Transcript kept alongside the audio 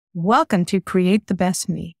Welcome to Create the Best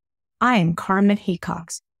Me. I am Carmen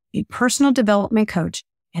Hecox, a personal development coach,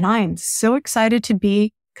 and I am so excited to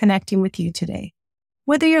be connecting with you today.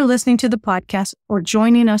 Whether you're listening to the podcast or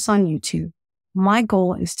joining us on YouTube, my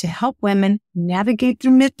goal is to help women navigate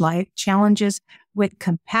through midlife challenges with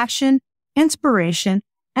compassion, inspiration,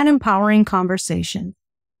 and empowering conversation.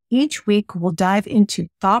 Each week, we'll dive into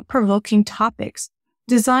thought-provoking topics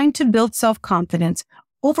designed to build self-confidence,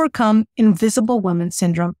 overcome invisible woman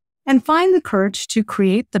syndrome, and find the courage to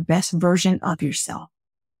create the best version of yourself.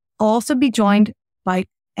 I'll also be joined by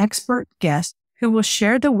expert guests who will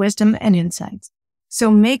share the wisdom and insights.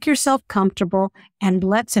 So make yourself comfortable and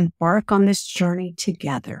let's embark on this journey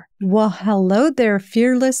together. Well, hello there,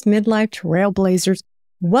 fearless midlife trailblazers.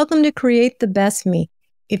 Welcome to Create the Best Me.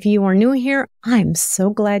 If you are new here, I'm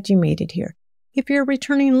so glad you made it here. If you're a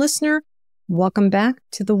returning listener, welcome back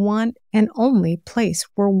to the one and only place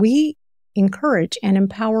where we encourage and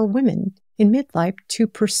empower women in midlife to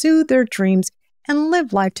pursue their dreams and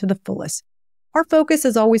live life to the fullest. Our focus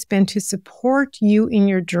has always been to support you in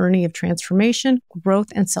your journey of transformation, growth,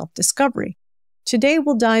 and self-discovery. Today,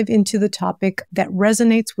 we'll dive into the topic that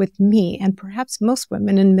resonates with me and perhaps most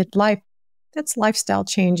women in midlife. That's lifestyle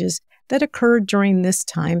changes that occur during this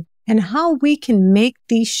time and how we can make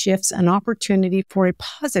these shifts an opportunity for a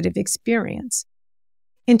positive experience.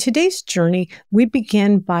 In today's journey, we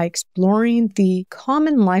begin by exploring the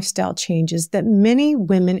common lifestyle changes that many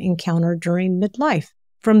women encounter during midlife.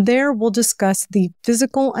 From there, we'll discuss the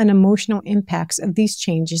physical and emotional impacts of these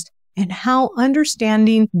changes and how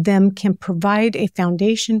understanding them can provide a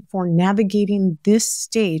foundation for navigating this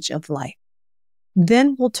stage of life.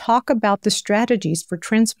 Then we'll talk about the strategies for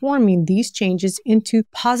transforming these changes into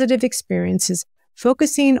positive experiences,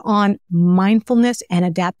 focusing on mindfulness and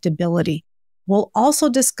adaptability. We'll also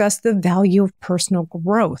discuss the value of personal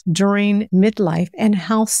growth during midlife and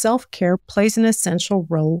how self-care plays an essential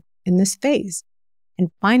role in this phase.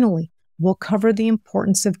 And finally, we'll cover the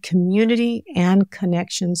importance of community and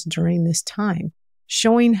connections during this time,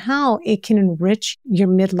 showing how it can enrich your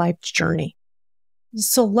midlife journey.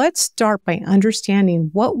 So let's start by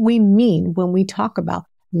understanding what we mean when we talk about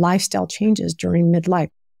lifestyle changes during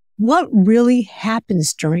midlife. What really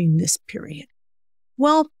happens during this period?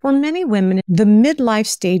 Well, for many women, the midlife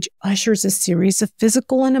stage ushers a series of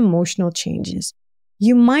physical and emotional changes.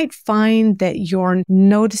 You might find that you're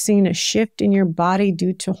noticing a shift in your body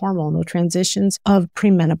due to hormonal transitions of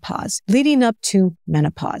premenopause, leading up to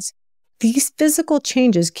menopause. These physical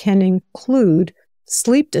changes can include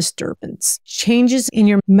sleep disturbance, changes in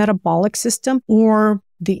your metabolic system, or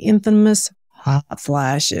the infamous hot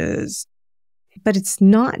flashes. But it's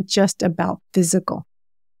not just about physical.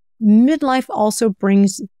 Midlife also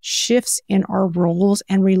brings shifts in our roles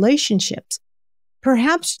and relationships.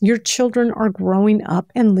 Perhaps your children are growing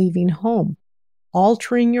up and leaving home,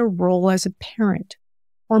 altering your role as a parent.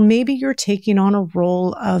 Or maybe you're taking on a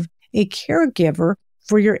role of a caregiver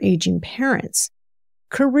for your aging parents.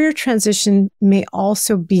 Career transition may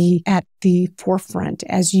also be at the forefront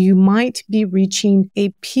as you might be reaching a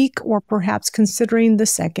peak or perhaps considering the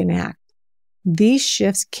second act. These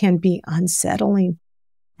shifts can be unsettling.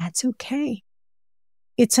 That's okay.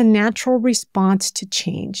 It's a natural response to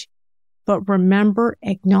change. But remember,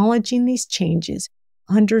 acknowledging these changes,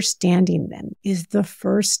 understanding them, is the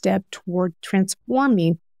first step toward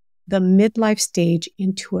transforming the midlife stage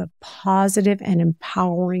into a positive and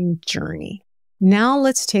empowering journey. Now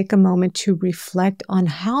let's take a moment to reflect on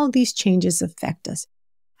how these changes affect us.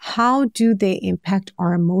 How do they impact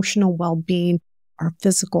our emotional well-being, our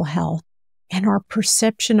physical health, and our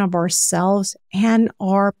perception of ourselves and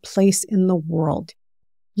our place in the world?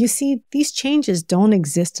 You see, these changes don't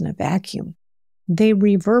exist in a vacuum. They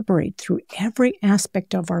reverberate through every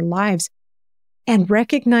aspect of our lives, and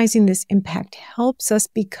recognizing this impact helps us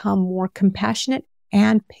become more compassionate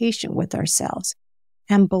and patient with ourselves.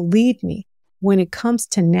 And believe me, when it comes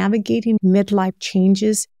to navigating midlife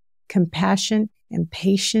changes, compassion and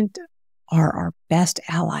patience are our best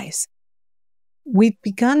allies. We've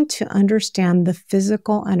begun to understand the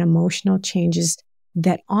physical and emotional changes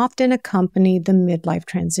that often accompany the midlife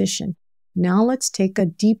transition. Now let's take a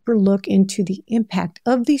deeper look into the impact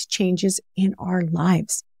of these changes in our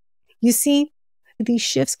lives. You see, these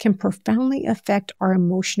shifts can profoundly affect our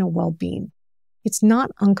emotional well-being. It's not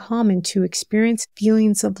uncommon to experience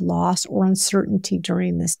feelings of loss or uncertainty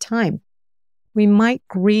during this time. We might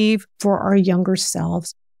grieve for our younger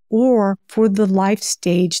selves or for the life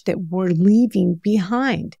stage that we're leaving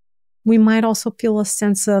behind. We might also feel a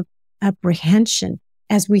sense of apprehension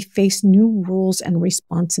as we face new roles and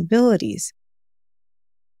responsibilities.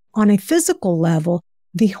 On a physical level,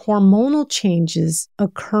 The hormonal changes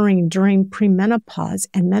occurring during premenopause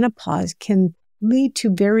and menopause can lead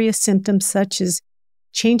to various symptoms such as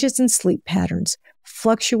changes in sleep patterns,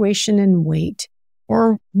 fluctuation in weight,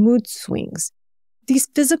 or mood swings. These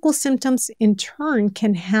physical symptoms in turn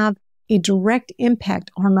can have a direct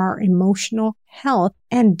impact on our emotional health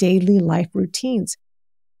and daily life routines.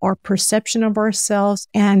 Our perception of ourselves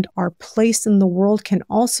and our place in the world can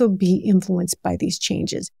also be influenced by these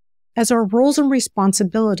changes. As our roles and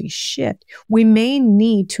responsibilities shift, we may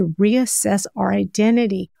need to reassess our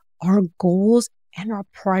identity, our goals, and our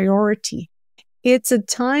priority. It's a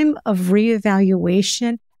time of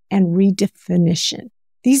reevaluation and redefinition.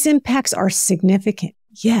 These impacts are significant,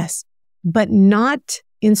 yes, but not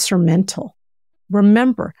insurmountable.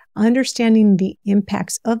 Remember, understanding the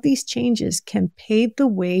impacts of these changes can pave the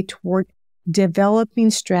way toward developing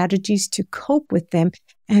strategies to cope with them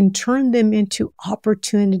and turn them into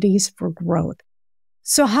opportunities for growth.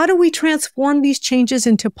 So how do we transform these changes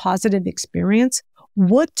into positive experience?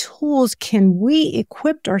 What tools can we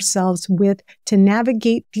equip ourselves with to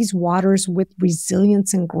navigate these waters with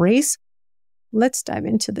resilience and grace? Let's dive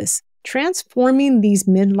into this. Transforming these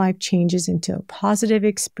midlife changes into a positive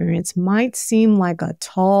experience might seem like a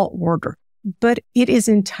tall order, but it is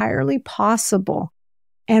entirely possible,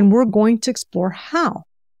 and we're going to explore how.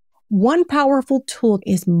 One powerful tool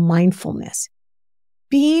is mindfulness.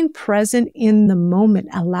 Being present in the moment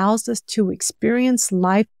allows us to experience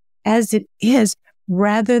life as it is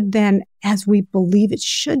rather than as we believe it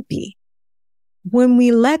should be. When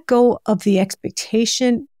we let go of the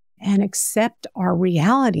expectation and accept our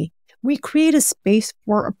reality, we create a space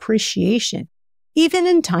for appreciation, even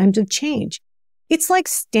in times of change. It's like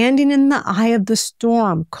standing in the eye of the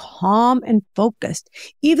storm, calm and focused,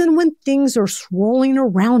 even when things are swirling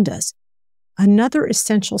around us. Another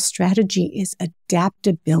essential strategy is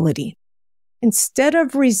adaptability. Instead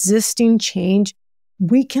of resisting change,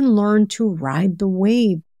 we can learn to ride the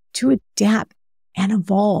wave, to adapt and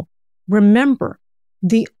evolve. Remember,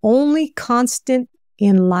 the only constant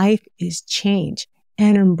in life is change,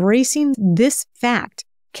 and embracing this fact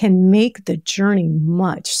can make the journey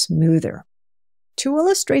much smoother. To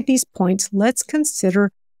illustrate these points, let's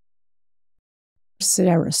consider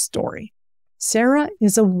Sarah's story. Sarah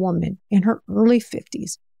is a woman in her early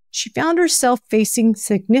 50s. She found herself facing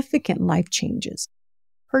significant life changes.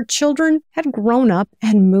 Her children had grown up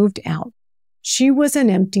and moved out. She was an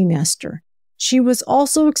empty nester. She was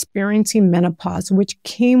also experiencing menopause, which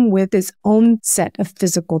came with its own set of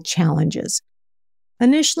physical challenges.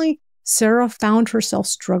 Initially, Sarah found herself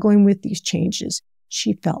struggling with these changes.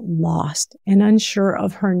 She felt lost and unsure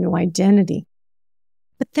of her new identity.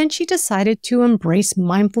 But then she decided to embrace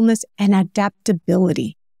mindfulness and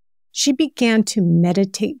adaptability. She began to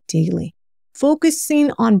meditate daily,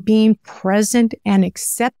 focusing on being present and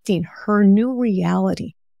accepting her new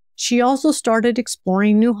reality. She also started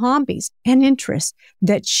exploring new hobbies and interests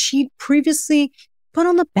that she'd previously put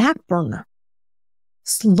on the back burner.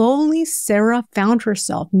 Slowly, Sarah found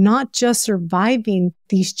herself not just surviving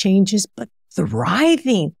these changes, but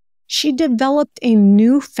thriving. She developed a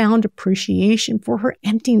newfound appreciation for her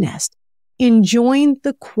empty nest, enjoying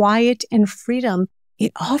the quiet and freedom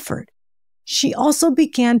it offered. She also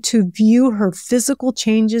began to view her physical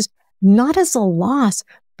changes not as a loss,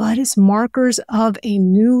 but as markers of a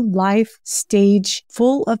new life stage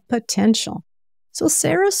full of potential. So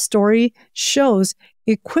Sarah's story shows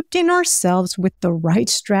equipping ourselves with the right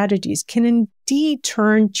strategies can indeed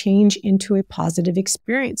turn change into a positive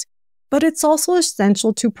experience. But it's also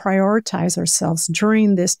essential to prioritize ourselves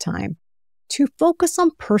during this time, to focus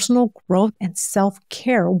on personal growth and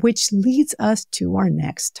self-care, which leads us to our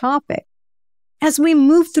next topic. As we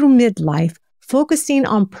move through midlife, focusing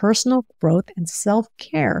on personal growth and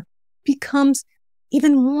self-care becomes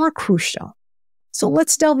even more crucial. So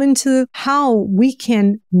let's delve into how we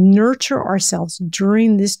can nurture ourselves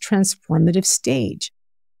during this transformative stage.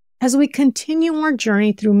 As we continue our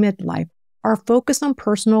journey through midlife, our focus on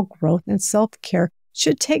personal growth and self-care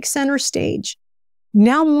should take center stage.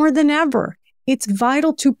 Now more than ever, it's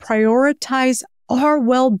vital to prioritize our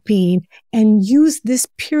well-being and use this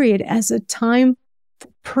period as a time for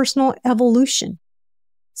personal evolution.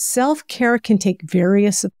 Self-care can take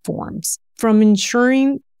various forms, from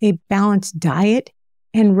ensuring a balanced diet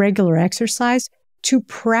and regular exercise to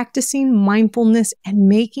practicing mindfulness and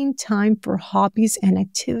making time for hobbies and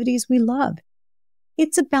activities we love.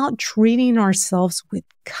 It's about treating ourselves with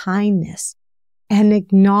kindness and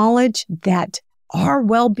acknowledge that our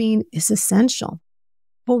well-being is essential.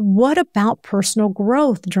 But what about personal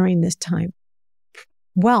growth during this time?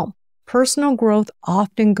 Well, personal growth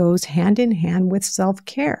often goes hand in hand with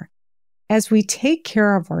self-care. As we take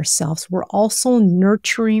care of ourselves, we're also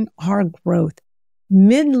nurturing our growth.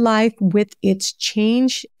 Midlife, with its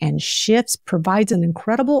change and shifts, provides an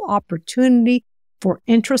incredible opportunity for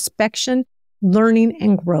introspection, learning,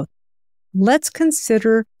 and growth. Let's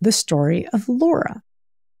consider the story of Laura,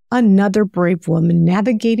 another brave woman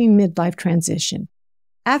navigating midlife transition.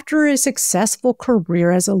 After a successful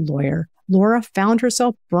career as a lawyer, Laura found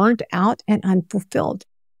herself burnt out and unfulfilled.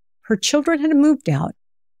 Her children had moved out,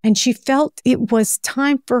 and she felt it was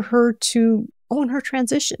time for her to own her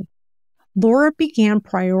transition. Laura began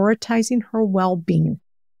prioritizing her well-being.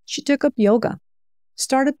 She took up yoga,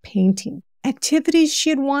 started painting, activities she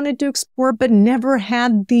had wanted to explore but never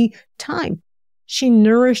had the time. She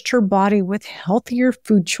nourished her body with healthier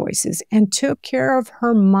food choices and took care of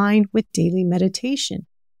her mind with daily meditation.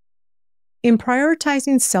 In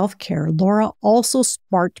prioritizing self-care, Laura also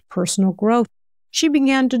sparked personal growth. She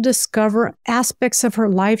began to discover aspects of her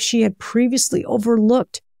life she had previously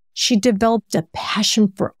overlooked. She developed a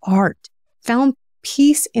passion for art, found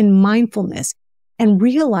peace in mindfulness, and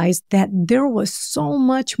realized that there was so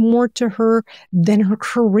much more to her than her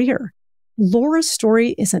career. Laura's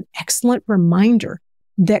story is an excellent reminder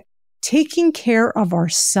that taking care of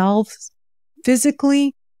ourselves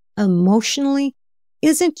physically, emotionally,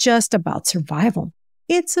 isn't just about survival.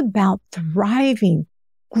 It's about thriving,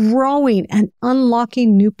 growing, and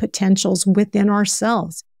unlocking new potentials within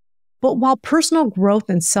ourselves. But while personal growth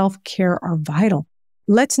and self-care are vital,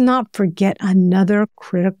 let's not forget another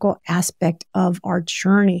critical aspect of our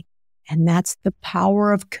journey, and that's the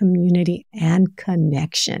power of community and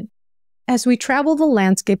connection. As we travel the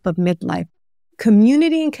landscape of midlife,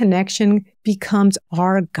 community and connection becomes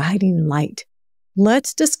our guiding light.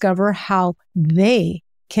 Let's discover how they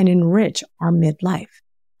can enrich our midlife.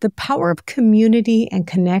 The power of community and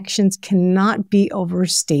connections cannot be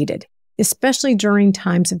overstated, especially during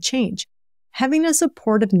times of change. Having a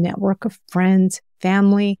supportive network of friends,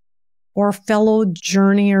 family, or fellow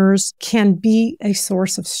journeyers can be a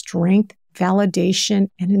source of strength, validation,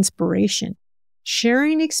 and inspiration.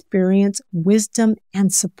 Sharing experience, wisdom,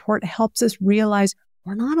 and support helps us realize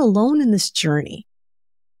we're not alone in this journey.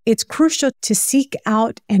 It's crucial to seek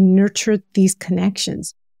out and nurture these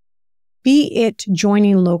connections. Be it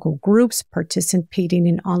joining local groups, participating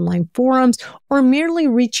in online forums, or merely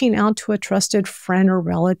reaching out to a trusted friend or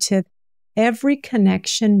relative, every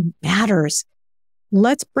connection matters.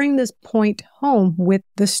 Let's bring this point home with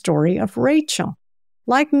the story of Rachel.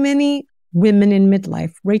 Like many women in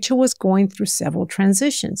midlife, Rachel was going through several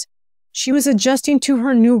transitions. She was adjusting to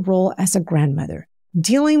her new role as a grandmother,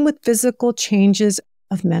 dealing with physical changes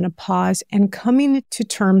of menopause, and coming to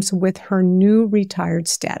terms with her new retired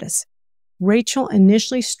status. Rachel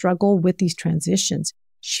initially struggled with these transitions.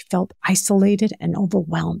 She felt isolated and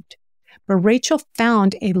overwhelmed. But Rachel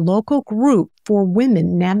found a local group for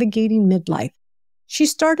women navigating midlife. She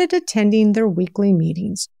started attending their weekly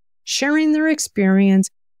meetings, sharing their experience,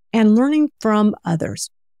 and learning from others.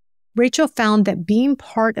 Rachel found that being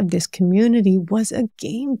part of this community was a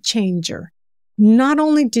game changer. Not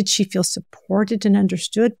only did she feel supported and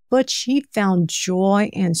understood, but she found joy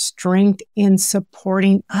and strength in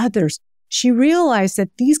supporting others. She realized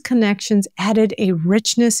that these connections added a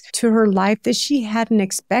richness to her life that she hadn't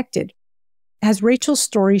expected. As Rachel's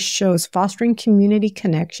story shows, fostering community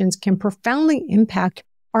connections can profoundly impact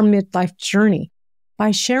our midlife journey.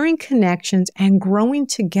 By sharing connections and growing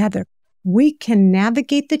together, we can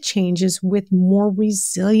navigate the changes with more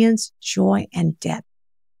resilience, joy, and depth.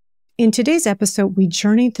 In today's episode, we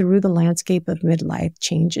journey through the landscape of midlife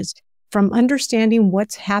changes, from understanding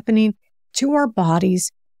what's happening to our bodies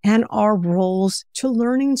and our roles to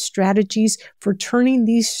learning strategies for turning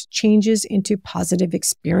these changes into positive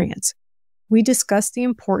experience. We discuss the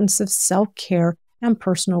importance of self-care and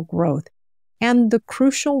personal growth, and the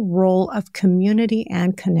crucial role of community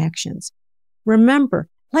and connections. Remember,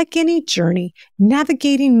 like any journey,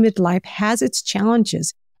 navigating midlife has its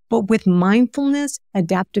challenges, but with mindfulness,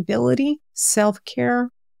 adaptability, self-care,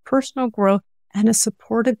 personal growth, and a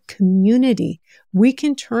supportive community, we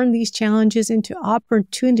can turn these challenges into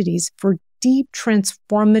opportunities for deep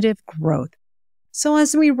transformative growth. So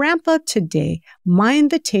as we wrap up today, my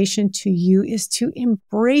invitation to you is to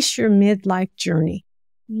embrace your midlife journey.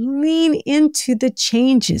 Lean into the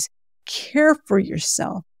changes, care for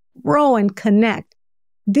yourself, grow and connect.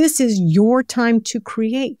 This is your time to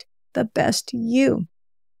create the best you.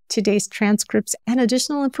 Today's transcripts and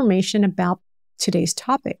additional information about today's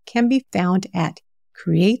topic can be found at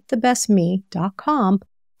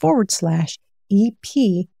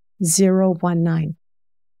createthebestme.com/EP019.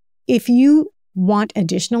 If you want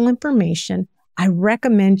additional information, I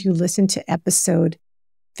recommend you listen to episode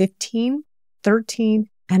 15, 13,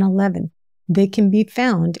 and 11. They can be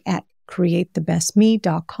found at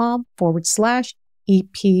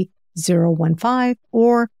createthebestme.com/EP015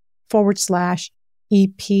 or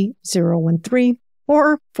 /EP013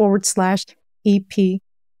 or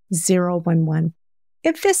 /EP011.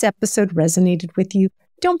 If this episode resonated with you,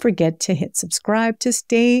 don't forget to hit subscribe to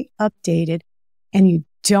stay updated. And you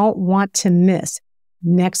don't want to miss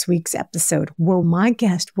next week's episode, where my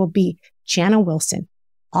guest will be Jana Wilson,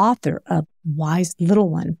 author of Wise Little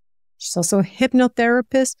One. She's also a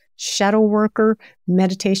hypnotherapist, shadow worker,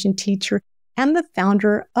 meditation teacher, and the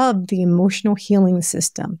founder of the Emotional Healing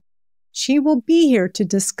System. She will be here to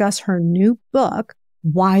discuss her new book,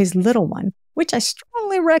 Wise Little One, which I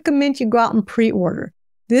strongly recommend you go out and pre-order.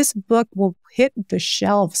 This book will hit the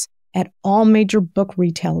shelves at all major book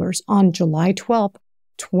retailers on July 12th,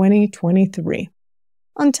 2023.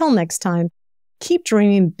 Until next time, keep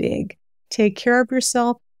dreaming big, take care of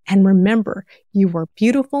yourself, and remember, you are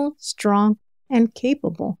beautiful, strong, and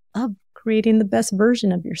capable of creating the best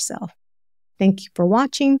version of yourself. Thank you for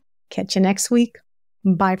watching. Catch you next week.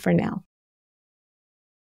 Bye for now.